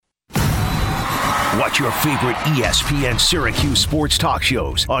Watch your favorite ESPN Syracuse sports talk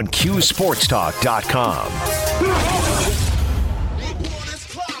shows on QSportsTalk.com.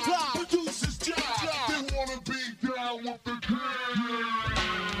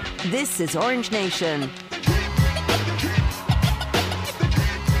 This is Orange Nation.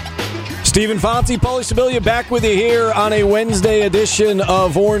 Stephen Fonte, Paulie Sibilia back with you here on a Wednesday edition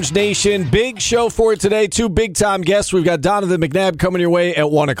of Orange Nation. Big show for it today. Two big-time guests. We've got Donovan McNabb coming your way at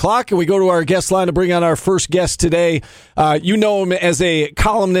 1 o'clock, and we go to our guest line to bring on our first guest today. You know him as a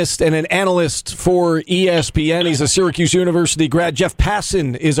columnist and an analyst for ESPN. He's a Syracuse University grad. Jeff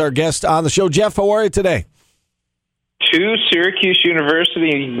Passan is our guest on the show. Jeff, how are you today? Two Syracuse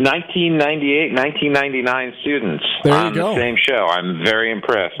University 1998, 1999 students on the same show. I'm very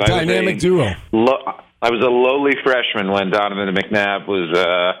impressed. Dynamic duo. I was a lowly freshman when Donovan McNabb was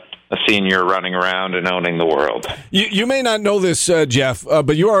a senior running around and owning the world. You may not know this, Jeff,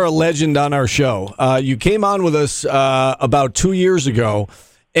 but you are a legend on our show. You came on with us about 2 years ago,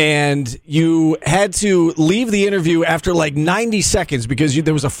 and you had to leave the interview after like 90 seconds because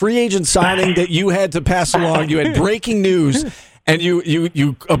there was a free agent signing that you had to pass along. You had breaking news, and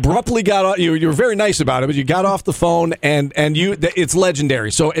you abruptly got off. You were very nice about it, but you got off the phone, and it's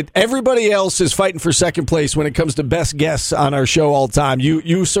legendary. So everybody else is fighting for second place when it comes to best guests on our show all time.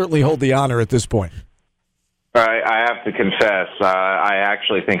 You certainly hold the honor at this point. I have to confess, I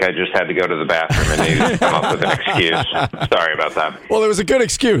actually think I just had to go to the bathroom and needed to come up with an excuse. Sorry about that. Well, it was a good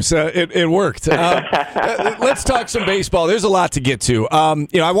excuse. It worked. Let's talk some baseball. There's a lot to get to.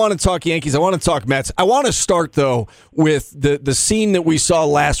 I want to talk Yankees. I want to talk Mets. I want to start, though, with the scene that we saw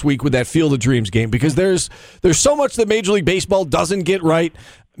last week with that Field of Dreams game, because there's so much that Major League Baseball doesn't get right.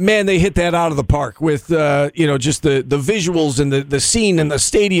 Man, they hit that out of the park with just the visuals and the scene and the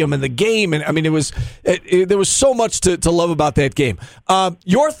stadium and the game, and I mean there was so much to love about that game.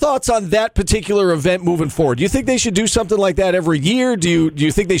 Your thoughts on that particular event moving forward? Do you think they should do something like that every year? Do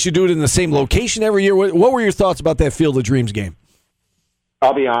you think they should do it in the same location every year? What were your thoughts about that Field of Dreams game?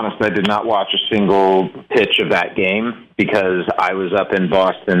 I'll be honest, I did not watch a single pitch of that game because I was up in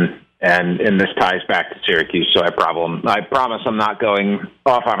Boston. And this ties back to Syracuse, so I promise I'm not going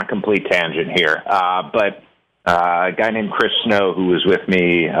off on a complete tangent here. But a guy named Chris Snow, who was with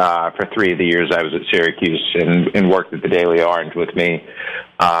me for 3 of the years I was at Syracuse and worked at the Daily Orange with me,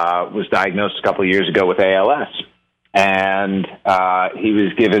 was diagnosed a couple of years ago with ALS. And he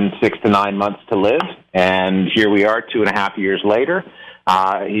was given 6 to 9 months to live. And here we are 2.5 years later.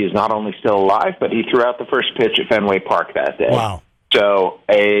 He is not only still alive, but he threw out the first pitch at Fenway Park that day. Wow. So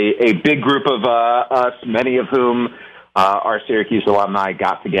a big group of us, many of whom are Syracuse alumni,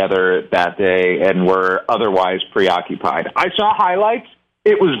 got together that day and were otherwise preoccupied. I saw highlights.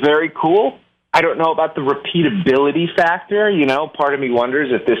 It was very cool. I don't know about the repeatability factor. Part of me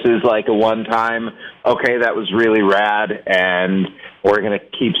wonders if this is like a one-time, okay, that was really rad, and we're going to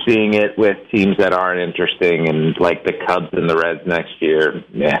keep seeing it with teams that aren't interesting, and like the Cubs and the Reds next year.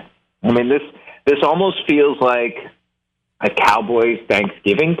 Yeah. I mean, this almost feels like a Cowboys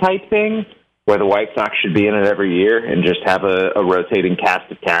Thanksgiving type thing where the White Sox should be in it every year and just have a rotating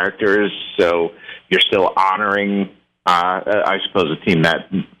cast of characters. So you're still honoring, I suppose, a team that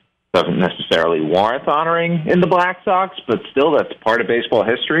doesn't necessarily warrant honoring in the Black Sox, but still that's part of baseball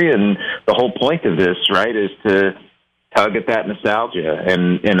history. And the whole point of this, right, is to tug at that nostalgia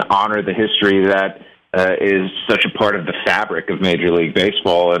and honor the history that is such a part of the fabric of Major League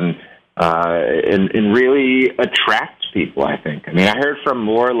Baseball and really attracts people, I think. I mean, I heard from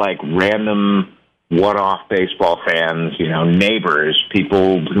more like random one-off baseball fans, neighbors,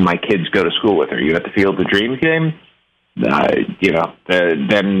 people who my kids go to school with. Are you at the Field of Dreams game?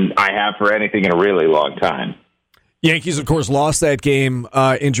 Than I have for anything in a really long time. Yankees, of course, lost that game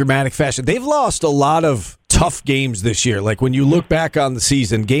in dramatic fashion. They've lost a lot of tough games this year. Like when you look back on the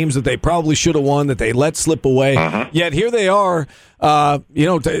season, games that they probably should have won that they let slip away. Yet here they are,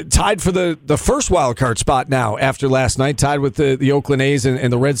 tied for the first wild card spot now after last night, tied with the Oakland A's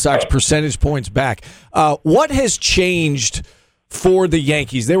and the Red Sox percentage points back. What has changed for the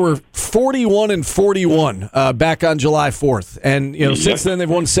Yankees? They were 41-41 back on July 4th, and since then they've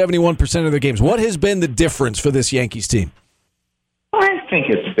won 71% of their games. What has been the difference for this Yankees team? I think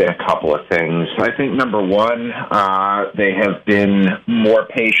it's been a couple of things. I think number one, they have been more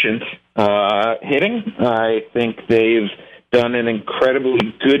patient hitting. I think they've done an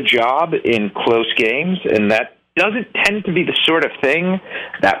incredibly good job in close games, and that doesn't tend to be the sort of thing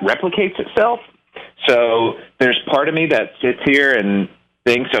that replicates itself. So there's part of me that sits here and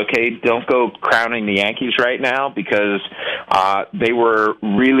thinks, okay, don't go crowning the Yankees right now because they were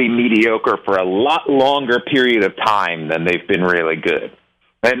really mediocre for a lot longer period of time than they've been really good.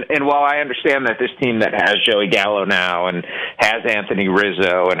 And while I understand that this team that has Joey Gallo now and has Anthony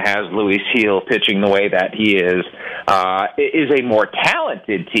Rizzo and has Luis Gil pitching the way that he is a more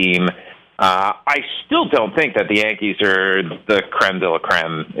talented team, I still don't think that the Yankees are the creme de la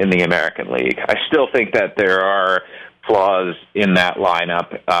creme in the American League. I still think that there are flaws in that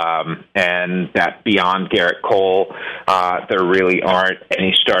lineup, and that beyond Garrett Cole, there really aren't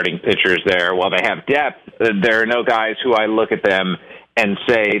any starting pitchers there. While they have depth, there are no guys who I look at them and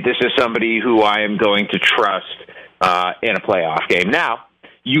say, this is somebody who I am going to trust in a playoff game. Now,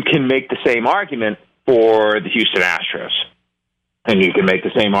 you can make the same argument for the Houston Astros. And you can make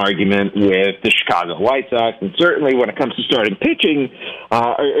the same argument with the Chicago White Sox, and certainly when it comes to starting pitching,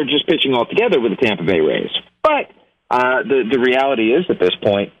 or just pitching altogether with the Tampa Bay Rays. But the reality is, at this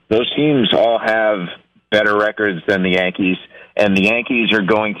point, those teams all have better records than the Yankees, and the Yankees are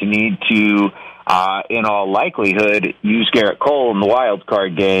going to need to, in all likelihood, use Garrett Cole in the wild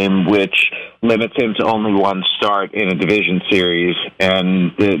card game, which limits him to only one start in a division series,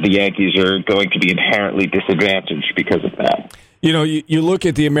 and the Yankees are going to be inherently disadvantaged because of that. You know, you look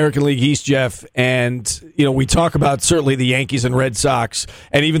at the American League East, Jeff, and, you know, we talk about certainly the Yankees and Red Sox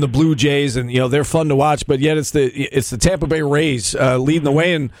and even the Blue Jays, and, you know, they're fun to watch, but yet it's the Tampa Bay Rays leading the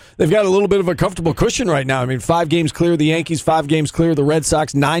way, and they've got a little bit of a comfortable cushion right now. I mean, 5 games clear of the Yankees, 5 games clear of the Red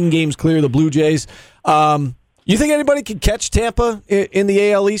Sox, 9 games clear of the Blue Jays. You think anybody could catch Tampa in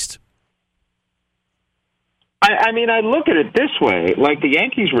the AL East? I mean, I look at it this way. Like, the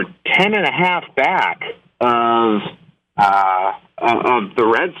Yankees were 10.5 back of the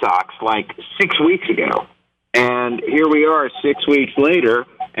Red Sox like 6 weeks ago. And here we are 6 weeks later,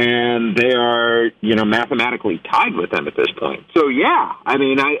 and they are, you know, mathematically tied with them at this point. So, yeah, I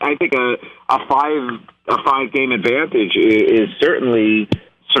mean, I think a 5-game advantage is certainly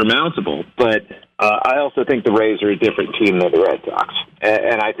surmountable. But I also think the Rays are a different team than the Red Sox.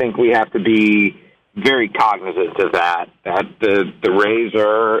 And I think we have to be very cognizant of that the Rays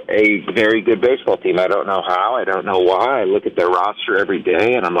are a very good baseball team. I don't know how. I don't know why. I look at their roster every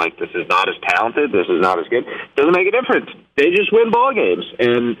day, and I'm like, this is not as talented. This is not as good. Doesn't make a difference. They just win ball games.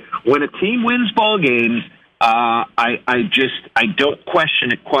 And when a team wins ball games, I don't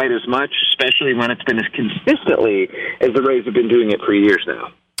question it quite as much, especially when it's been as consistently as the Rays have been doing it for years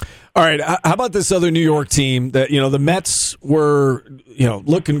now. All right, how about this other New York team that, you know, the Mets were, you know,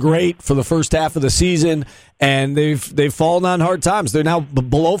 looking great for the first half of the season, and they've fallen on hard times. They're now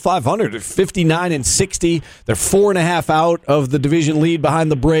below 500. They're 59-60. They're 4.5 out of the division lead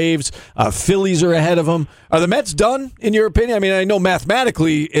behind the Braves. Phillies are ahead of them. Are the Mets done, in your opinion? I mean, I know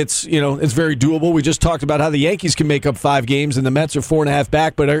mathematically it's very doable. We just talked about how the Yankees can make up 5 games, and the Mets are 4.5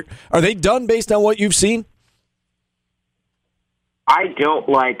 back. But are they done based on what you've seen? I don't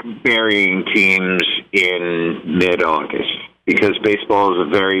like burying teams in mid-August because baseball is a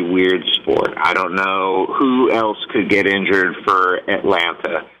very weird sport. I don't know who else could get injured for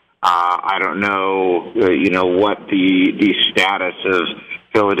Atlanta. I don't know, what the status of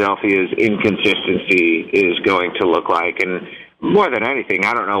Philadelphia's inconsistency is going to look like. And more than anything,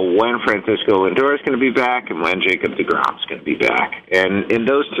 I don't know when Francisco Lindor is going to be back and when Jacob deGrom is going to be back. And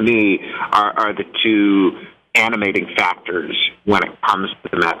those, to me, are the two animating factors when it comes to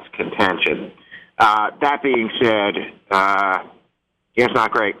the Mets' contention. That being said, it's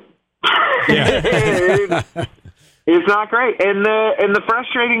not great. Yeah. It's not great, and the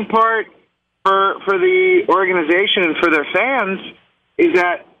frustrating part for the organization and for their fans is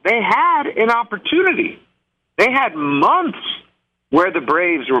that they had an opportunity. They had months where the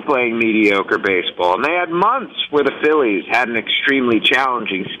Braves were playing mediocre baseball, and they had months where the Phillies had an extremely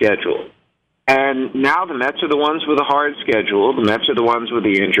challenging schedule. And now the Mets are the ones with a hard schedule, the Mets are the ones with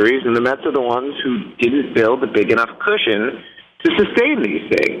the injuries, and the Mets are the ones who didn't build a big enough cushion to sustain these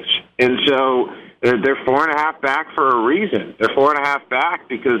things. And so they're 4.5 back for a reason. They're 4.5 back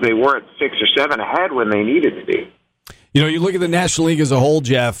because they weren't 6 or 7 ahead when they needed to be. You know, you look at the National League as a whole,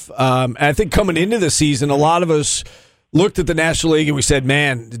 Jeff, and I think coming into the season, a lot of us looked at the National League and we said,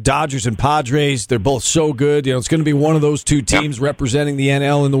 man, the Dodgers and Padres, they're both so good. You know, it's going to be one of those two teams representing the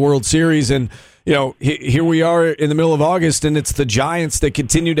NL in the World Series. And, you know, here we are in the middle of August, and it's the Giants that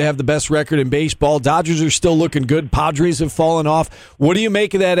continue to have the best record in baseball. Dodgers are still looking good. Padres have fallen off. What do you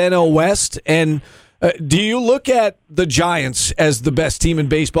make of that NL West? And do you look at the Giants as the best team in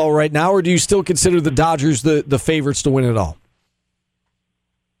baseball right now, or do you still consider the Dodgers the favorites to win it all?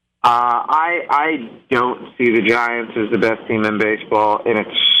 I don't see the Giants as the best team in baseball, and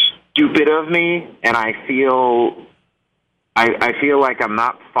it's stupid of me, and I feel like I'm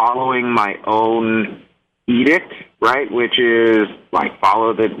not following my own edict, right, which is, like,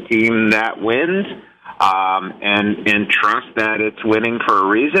 follow the team that wins. and trust that it's winning for a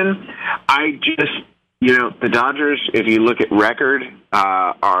reason. I just, the Dodgers, if you look at record,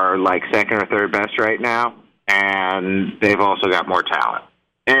 are like second or third best right now, and they've also got more talent.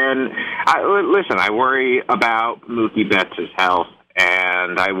 And I worry about Mookie Betts' health,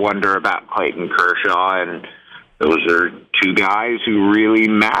 and I wonder about Clayton Kershaw, and those are two guys who really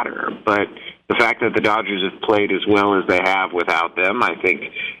matter. But the fact that the Dodgers have played as well as they have without them, I think,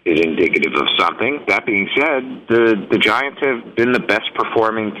 is indicative of something. That being said, the Giants have been the best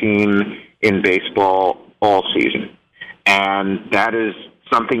performing team in baseball all season. And that is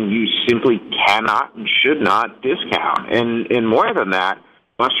something you simply cannot and should not discount. And more than that,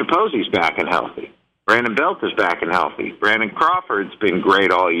 Buster Posey's back and healthy. Brandon Belt is back and healthy. Brandon Crawford's been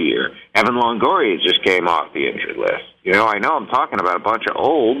great all year. Evan Longoria just came off the injured list. I know I'm talking about a bunch of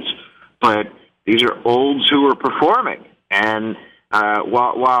olds, but these are olds who are performing. And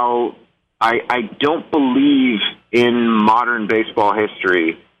while I don't believe in modern baseball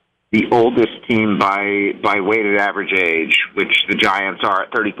history, the oldest team by weighted average age, which the Giants are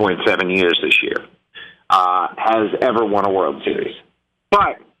at 30.7 years this year, has ever won a World Series.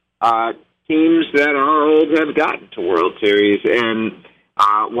 But teams that are old have gotten to World Series, and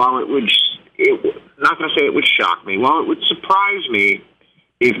while not going to say it would shock me, while it would surprise me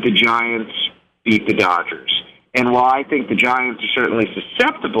if the Giants beat the Dodgers, and while I think the Giants are certainly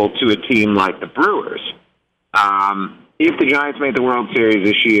susceptible to a team like the Brewers, if the Giants made the World Series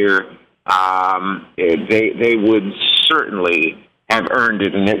this year, they would certainly have earned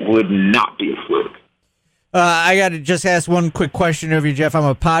it, and it would not be a fluke. I got to just ask one quick question of you, Jeff. I'm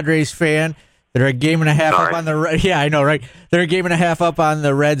a Padres fan. They're a game and a half up on the Reds. Yeah, I know, right? They're a game and a half up on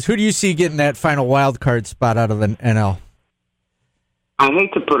the Reds. Who do you see getting that final wild card spot out of the NL? I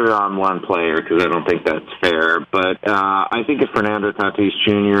hate to put it on one player because I don't think that's fair, but I think if Fernando Tatis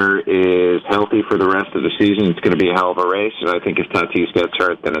Jr. is healthy for the rest of the season, it's going to be a hell of a race. And I think if Tatis gets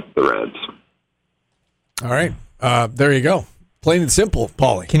hurt, then it's the Reds. All right. There you go. Plain and simple,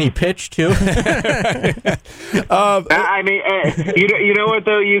 Paulie. Can he pitch too? I mean, you know what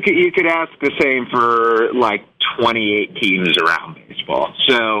though? You could ask the same for like 28 teams around baseball.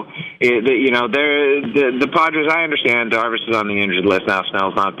 So the Padres. I understand Darvish is on the injured list now.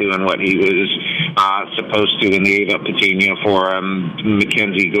 Snell's not doing what he was supposed to, and they gave up Patino for him.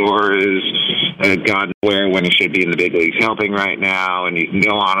 Mackenzie Gore is God where when he should be in the big leagues helping right now, and you can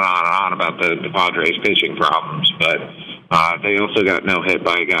go on and on and on about the Padres pitching problems, but. They also got no hit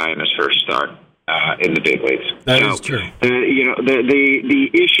by a guy in his first start in the big leagues. That is true. The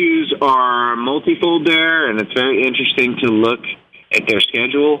issues are multifold there, and it's very interesting to look at their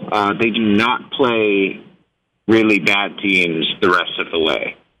schedule. They do not play really bad teams the rest of the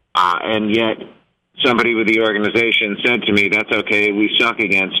way, and yet somebody with the organization said to me, "That's okay. We suck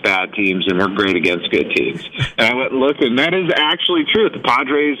against bad teams, and we're great against good teams." And I went and looked, and that is actually true. The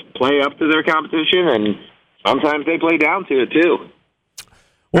Padres play up to their competition, and sometimes they play down to it, too.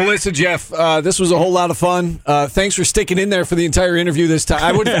 Well, listen, Jeff, this was a whole lot of fun. Thanks for sticking in there for the entire interview this time.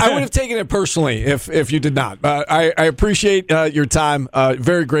 I would have taken it personally if you did not. I appreciate your time.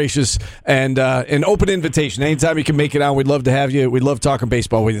 Very gracious and an open invitation. Anytime you can make it on, we'd love to have you. We'd love talking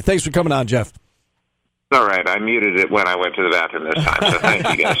baseball with you. Thanks for coming on, Jeff. All right. I muted it when I went to the bathroom this time, so thank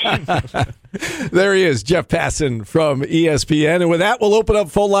you, guys. There he is, Jeff Passan from ESPN. And with that, we'll open up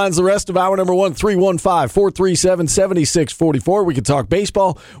phone lines the rest of hour number 1, 315-437-7644. We can talk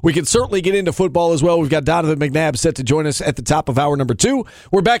baseball. We can certainly get into football as well. We've got Donovan McNabb set to join us at the top of hour number 2.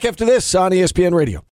 We're back after this on ESPN Radio.